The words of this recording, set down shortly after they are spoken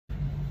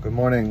Good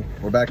morning.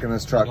 We're back in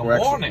this truck. Good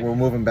We're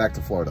moving back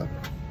to Florida.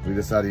 We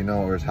decided, you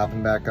know, we're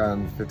hopping back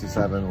on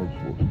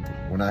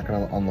 57. We're not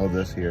going to unload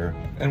this here.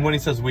 And when he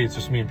says we, it's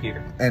just me and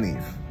Peter. And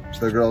Eve.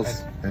 So the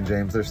girls and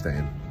James, they're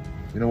staying.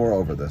 You know, we're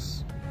over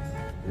this.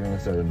 We're going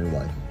to start a new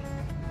life.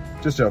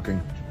 Just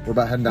joking. We're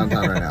about heading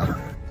downtown right now.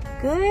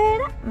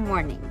 Good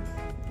morning.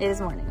 It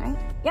is morning, right?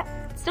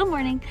 Yep, still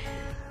morning.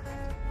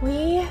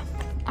 We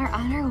are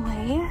on our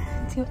way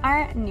to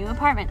our new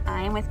apartment.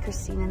 I am with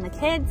Christina and the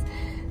kids.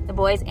 The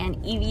boys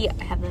and Evie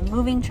have the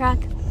moving truck.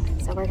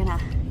 So we're gonna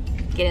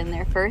get in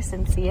there first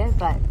and see it,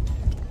 but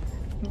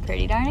I'm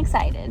pretty darn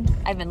excited.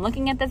 I've been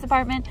looking at this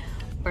apartment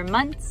for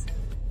months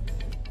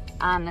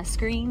on the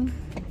screen.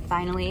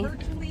 Finally,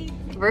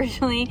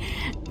 virtually,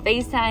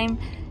 FaceTime.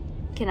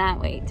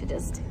 Cannot wait to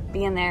just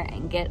be in there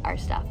and get our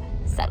stuff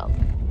settled.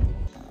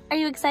 Are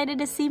you excited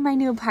to see my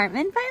new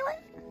apartment,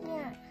 Violet?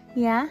 Yeah.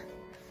 Yeah?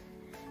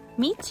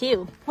 Me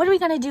too. What are we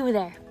gonna do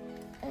there?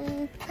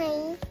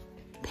 Paint.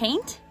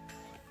 Paint?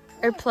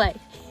 Or play?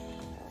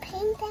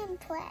 Paint and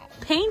play.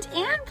 Paint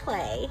and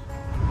play.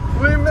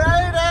 We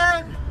made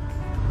it!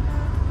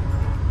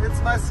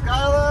 It's my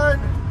skyline!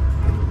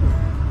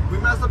 We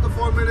messed up the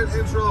 4-minute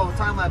intro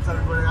time lapse,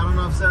 everybody. I don't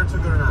know if Sarah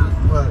took it or not,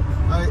 but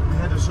we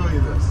had to show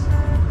you this.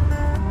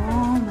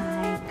 Oh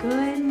my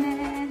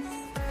goodness.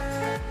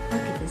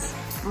 Look at this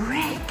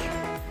brick.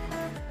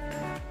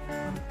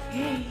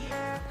 Okay.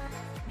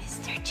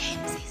 Mr.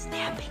 James is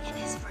napping in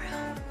his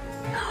room.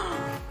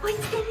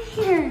 What's in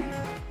here?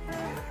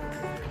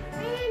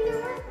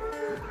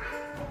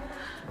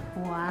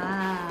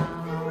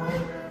 Wow.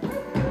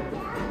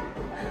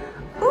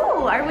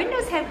 Ooh, our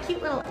windows have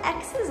cute little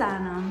X's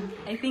on them.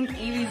 I think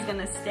Evie's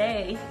gonna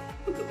stay.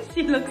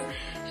 she looks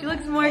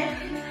more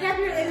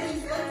Happier than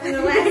she's looked in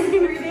the last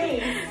 3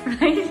 days.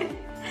 right?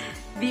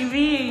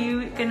 BB, are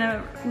you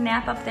gonna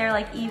nap up there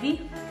like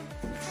Evie?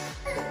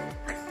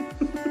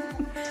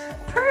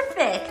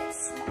 Perfect.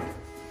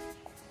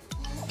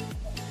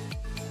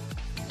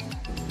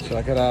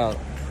 Check it out.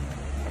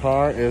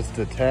 Car is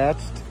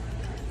detached.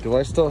 Do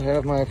I still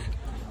have my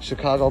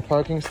Chicago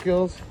parking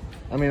skills?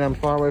 I mean, I'm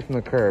far away from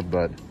the curb,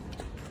 but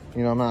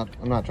you know, I'm not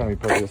trying to be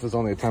perfect. This is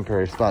only a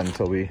temporary spot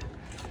until we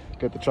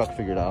get the truck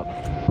figured out.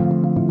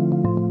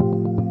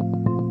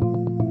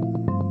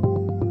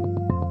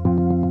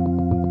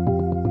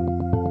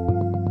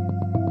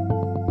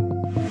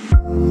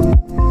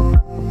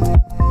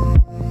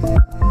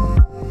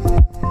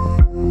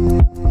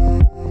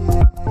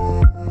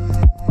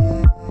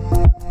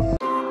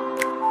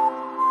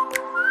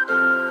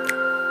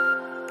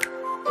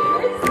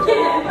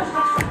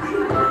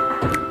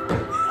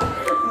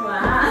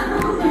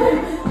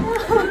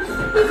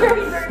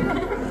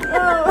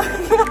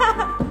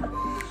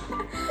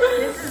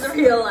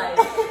 Real life.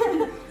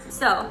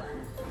 So,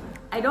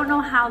 I don't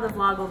know how the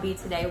vlog will be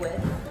today with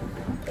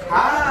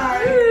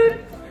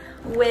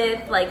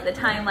like the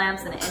time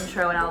lapse and the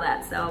intro and all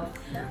that. So,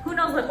 who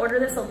knows what order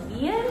this will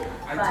be in?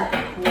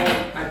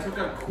 I took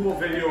a cool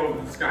video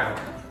of the skyline.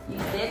 You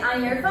did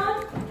on your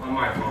phone? On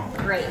my phone.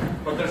 Great.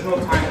 But there's no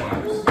time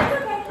lapse.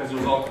 That's okay. Because it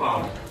was all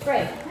cloudy.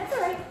 Great. That's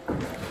all right.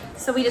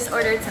 So we just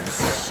ordered some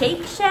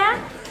Shake Shack.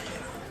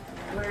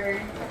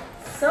 We're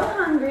so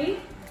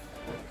hungry.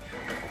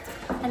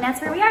 And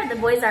that's where we are. The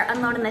boys are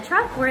unloading the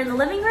truck. We're in the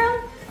living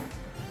room.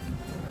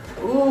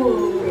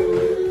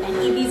 Ooh. And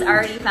Evie's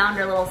already found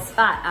her little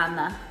spot on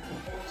the...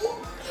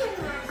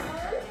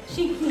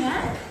 She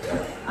can?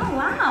 Oh,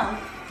 wow.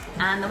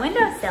 On the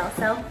windowsill.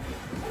 So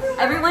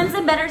everyone's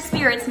in better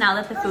spirits now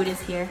that the food is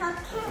here.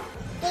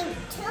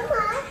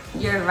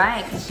 You're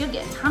right, because she'll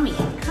get tummy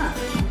ache, huh?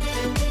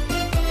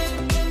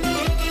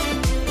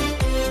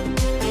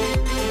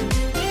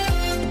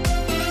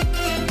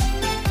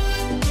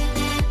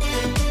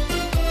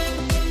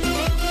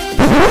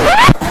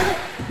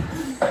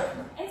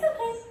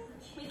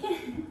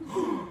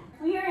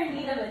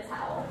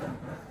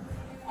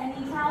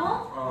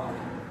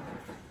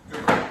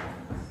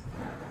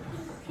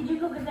 Could you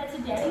go give that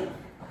to Daddy?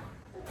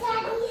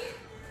 Daddy,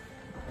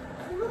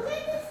 look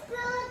at this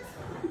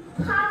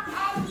food. Pop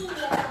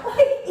everywhere.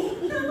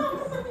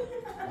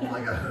 Oh my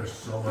God, there's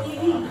so much fun.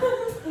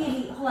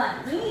 Evie, hold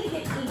on. We need to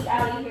get Evie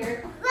out of here.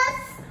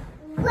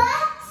 Wet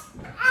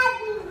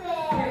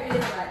everywhere. There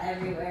is wet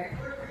everywhere.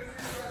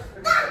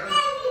 Not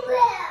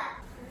everywhere.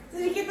 Did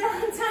we get that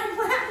on time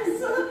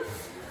lapse?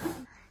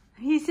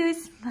 Are you so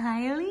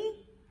smiley?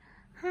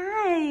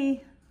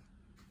 Hi.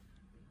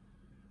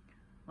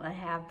 What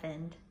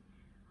happened?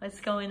 What's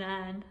going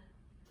on?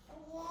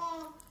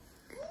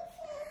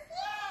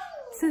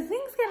 So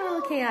things get a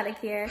little chaotic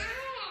here.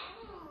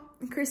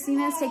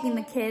 Christina's taking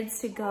the kids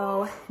to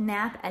go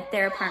nap at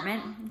their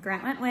apartment.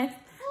 Grant went with.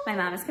 My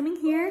mom is coming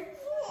here.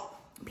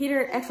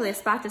 Peter, actually a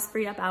spot just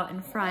freed up out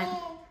in front.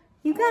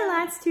 You've got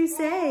lots to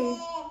say.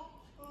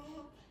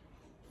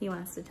 He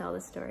wants to tell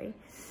the story.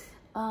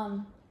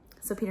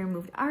 So Peter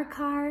moved our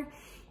car.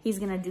 He's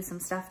gonna do some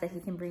stuff that he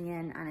can bring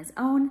in on his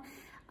own.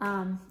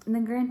 And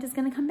then Grant is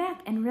gonna come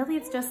back. And really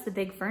it's just the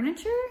big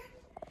furniture.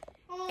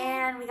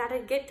 And we gotta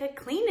get to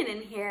cleaning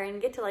in here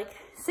and get to like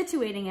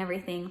situating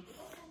everything.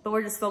 but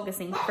we're just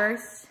focusing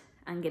first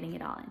on getting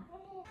it all in.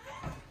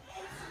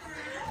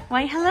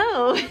 Why,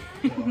 hello.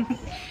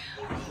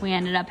 We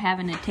ended up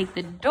having to take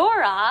the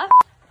door off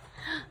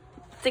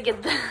to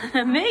get the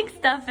big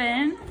stuff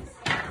in.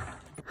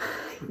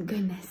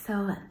 Goodness,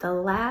 so the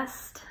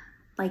last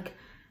like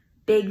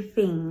big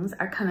things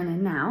are coming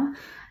in now.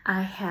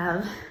 I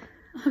have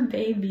a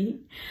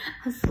baby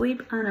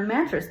asleep on a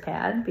mattress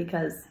pad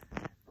because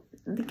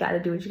you gotta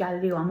do what you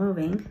gotta do while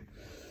moving.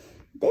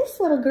 This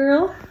little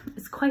girl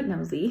is quite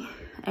nosy,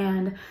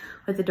 and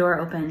with the door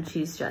open,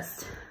 she's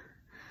just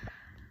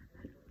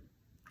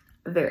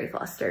very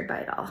flustered by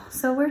it all.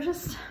 So we're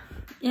just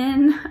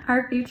in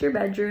our future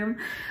bedroom.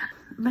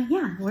 But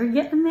yeah, we're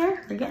getting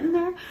there, we're getting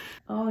there.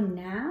 Oh,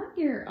 now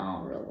you're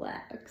all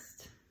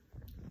relaxed.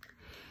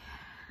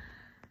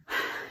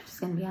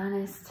 Just gonna be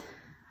honest,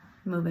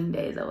 moving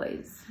day is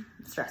always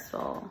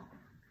stressful.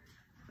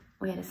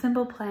 We had a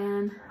simple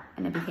plan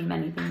and it became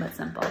anything but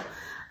simple.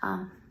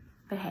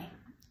 But hey,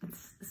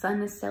 the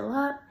sun is still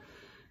up.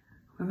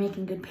 We're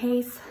making good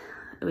pace.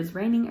 It was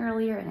raining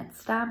earlier and it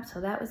stopped, so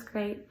that was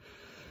great.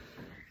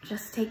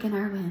 Just taking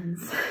our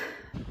wins.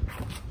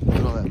 Look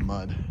at all that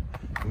mud.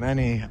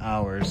 Many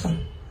hours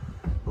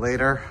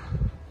later,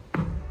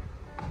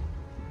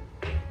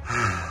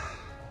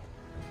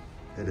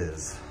 it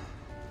is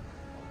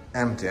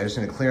empty. I just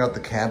need to clear out the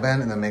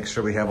cabin and then make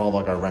sure we have all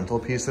like our rental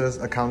pieces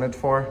accounted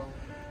for.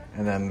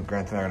 And then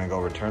Grant and I are gonna go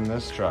return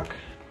this truck.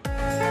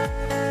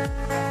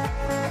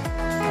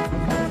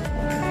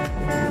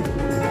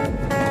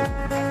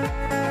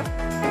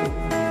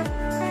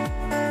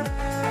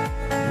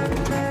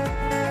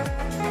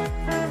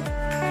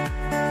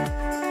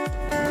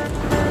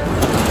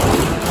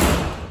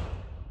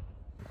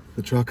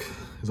 The truck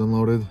is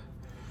unloaded.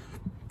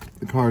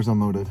 The car is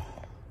unloaded.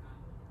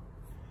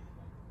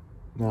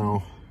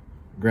 Now,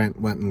 Grant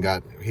went and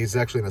got, he's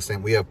actually in the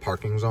same, we have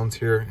parking zones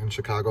here in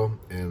Chicago,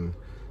 and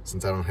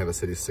since I don't have a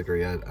city sticker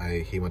yet,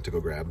 he went to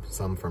go grab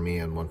some for me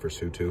and one for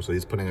Sue too. So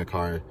he's putting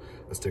a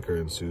sticker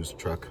in Sue's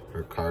truck,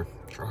 or car.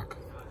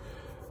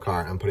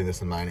 I'm putting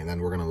this in mine, and then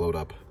we're gonna load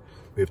up.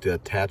 We have to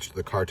attach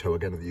the car tow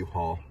again to the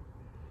U-Haul,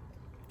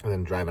 and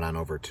then drive it on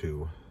over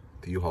to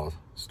the U-Haul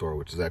store,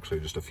 which is actually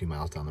just a few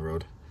miles down the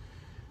road.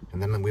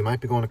 And then we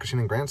might be going to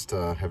Christina and Grant's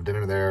to have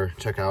dinner there,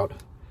 check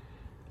out.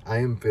 I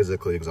am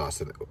physically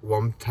exhausted.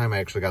 One time I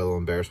actually got a little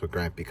embarrassed with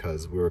Grant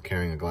because we were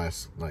carrying a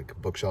glass like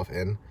bookshelf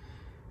in,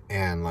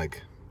 and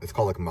like it's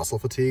called like muscle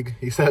fatigue,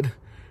 he said.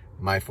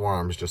 My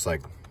forearms just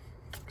like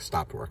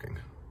stopped working.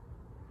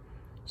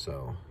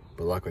 So,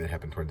 but luckily it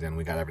happened towards the end.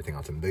 We got everything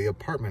else in. The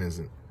apartment is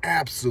an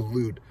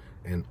absolute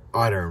and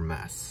utter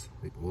mess.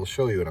 We'll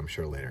show you it, I'm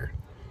sure, later.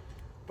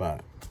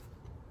 But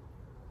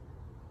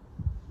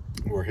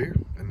we're here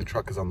and the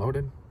truck is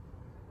unloaded.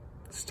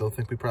 Still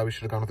think we probably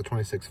should have gone with the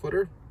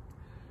 26-footer,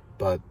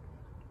 but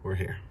we're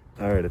here.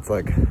 All right, it's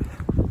like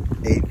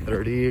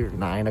 8:30 or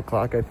 9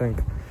 o'clock, I think.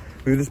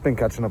 We've just been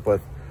catching up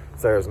with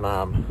Sarah's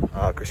mom.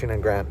 Christina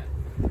and Grant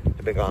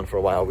have been gone for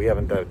a while. We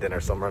haven't done dinner,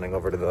 so I'm running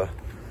over to the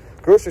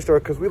grocery store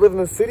because we live in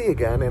the city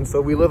again, and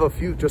so we live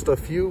just a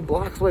few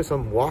blocks away. So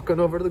I'm walking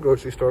over to the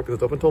grocery store because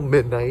it's open until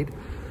midnight.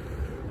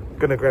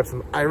 Gonna grab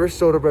some Irish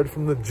soda bread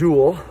from the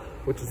Jewel,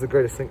 which is the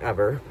greatest thing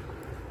ever.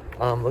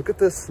 Look at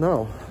this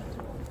snow.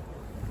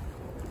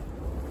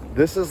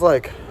 This is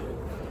like,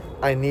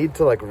 I need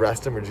to like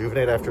rest and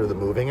rejuvenate after the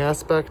moving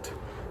aspect,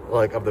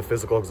 like of the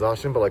physical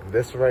exhaustion, but like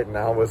this right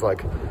now was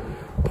like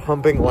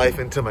pumping life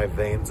into my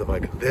veins of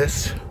like,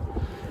 this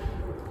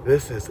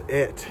is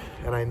it.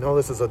 And I know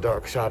this is a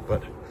dark shot,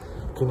 but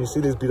can you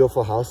see these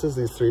beautiful houses,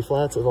 these 3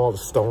 flats with all the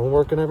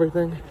stonework and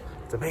everything?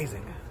 It's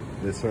amazing.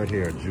 This right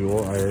here,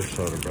 Jewel Irish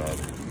soda bread.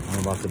 I'm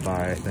about to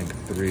buy, I think,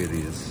 3 of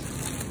these.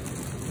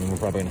 And we're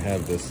probably gonna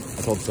have this.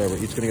 I told Sarah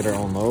we're each gonna get our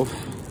own loaf.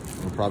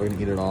 We're probably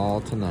gonna eat it all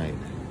tonight.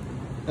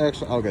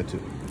 Actually, I'll get 2.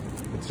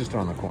 It's just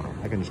around the corner.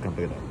 I can just come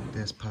pick it up.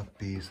 This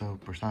puppy's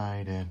super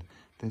excited.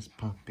 This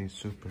puppy's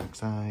super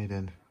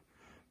excited.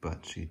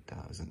 But she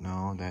doesn't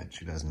know that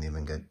she doesn't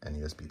even get any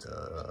of this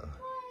pizza.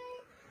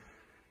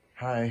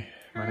 Hi,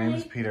 my name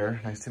is Peter.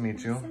 Nice to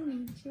meet you. Nice to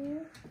meet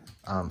you.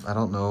 I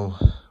don't know.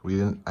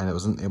 I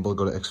wasn't able to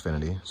go to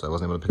Xfinity, so I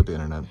wasn't able to pick up the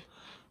internet.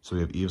 So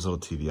we have Eve's little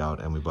TV out,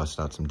 and we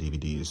busted out some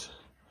DVDs.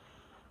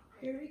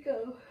 Here we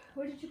go.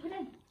 What did you put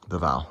in? The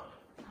Vow.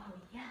 Oh,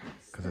 yes.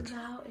 Because it's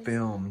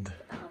filmed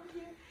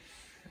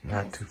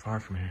not too far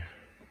from here.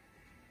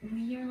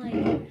 We are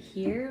like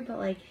here, but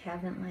like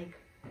haven't like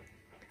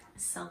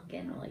sunk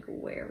in like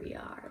where we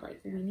are. Like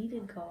we need to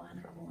go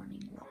on our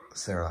morning walk.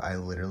 Sarah, I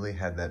literally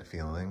had that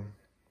feeling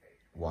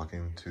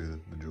walking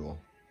to the Jewel.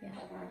 Yeah.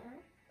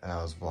 And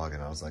I was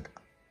vlogging. I was like,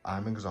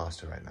 I'm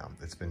exhausted right now.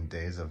 It's been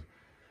days of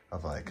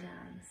like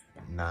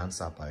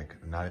non-stop, like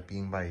not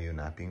being by you,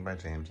 not being by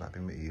James, not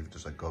being by Eve,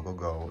 just like go, go,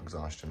 go,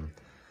 exhaustion.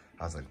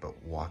 I was like,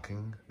 but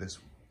walking this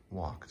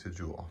walk to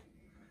Jewel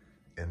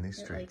in these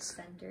streets,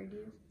 like centered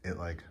you? It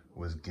like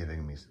was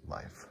giving me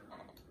life.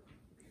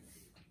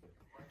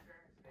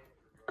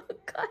 Oh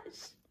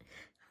gosh.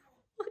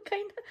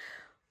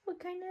 What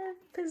kind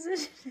of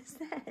position is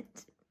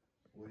that?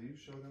 Will you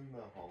show them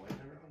the hallway and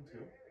everything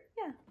too?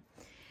 Yeah.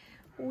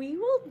 We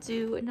will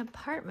do an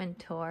apartment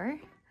tour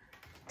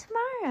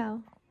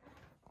tomorrow.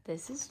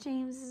 This is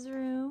James's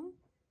room.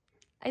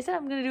 I said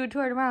I'm gonna do a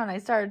tour tomorrow and I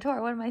started a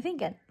tour. What am I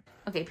thinking?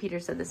 Okay, Peter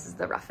said this is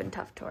the rough and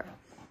tough tour.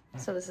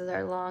 So this is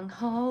our long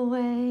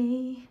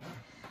hallway.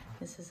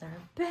 This is our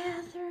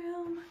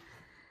bathroom.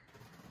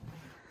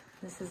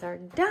 This is our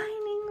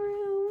dining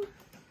room.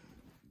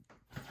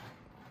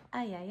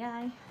 Ay, ay,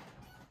 ay.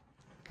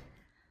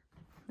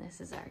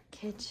 This is our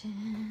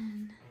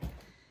kitchen.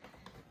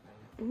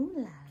 Ooh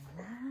la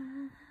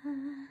la.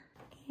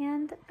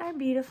 And our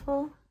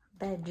beautiful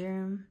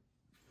bedroom.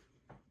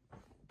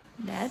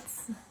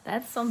 That's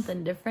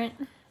something different.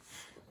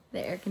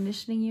 The air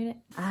conditioning unit.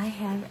 I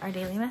have our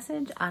daily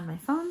message on my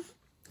phone.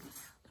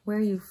 Where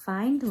you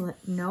find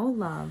no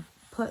love,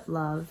 put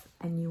love,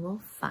 and you will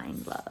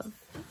find love.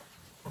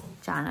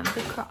 John of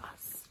the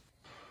Cross.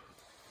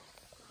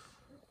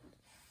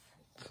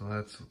 So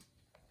that's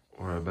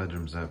where our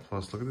bedroom's at.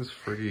 Plus, look at this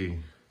freaky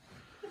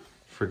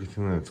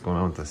thing that's going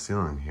on with the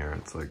ceiling here.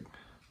 It's like,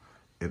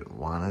 it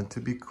wanted to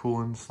be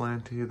cool and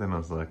slanty. Then I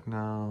was like,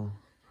 no,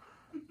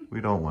 we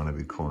don't want to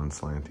be cool and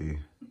slanty.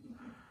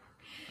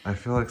 I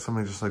feel like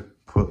somebody just like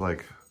put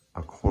like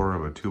a quarter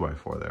of a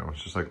 2x4 there.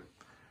 It's just like,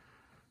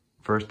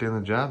 first day on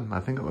the job. I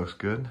think it looks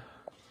good.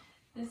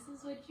 This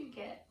is what you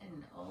get in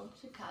an old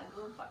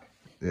Chicago apartment.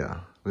 Yeah,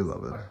 we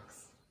love it.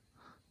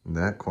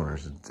 That corner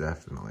is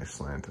definitely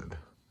slanted.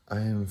 I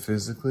am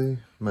physically,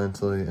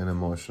 mentally, and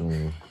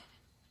emotionally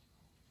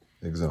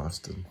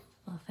exhausted.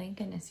 Well, thank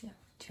goodness you have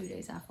 2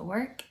 days off of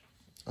work.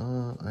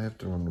 I have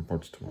to run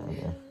reports tomorrow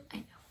though. I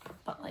know,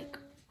 but like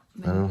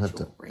I don't have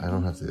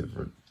to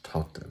ever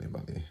talk to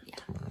anybody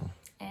tomorrow.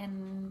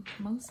 And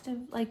most of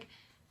like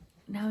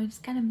now we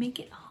just gotta make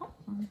it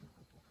home.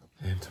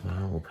 And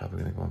tomorrow we're probably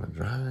gonna go on a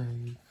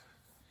drive.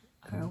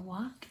 Or a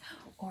walk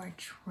or a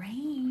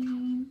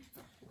train.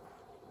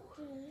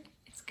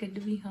 It's good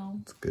to be home.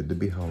 It's good to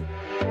be home.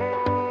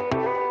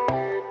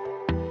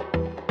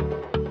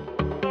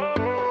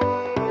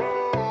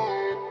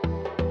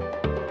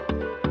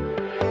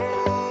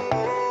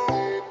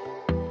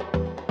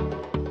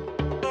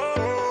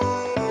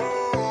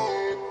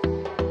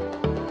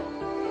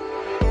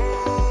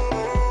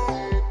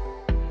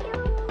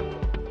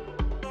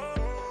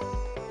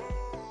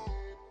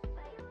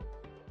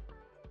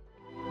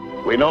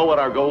 We know what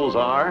our goals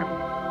are.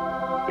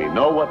 We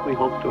know what we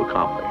hope to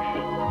accomplish.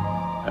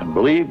 And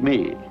believe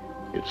me,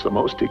 it's the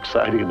most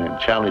exciting and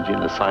challenging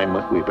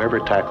assignment we've ever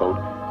tackled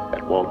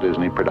at Walt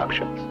Disney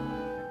Productions.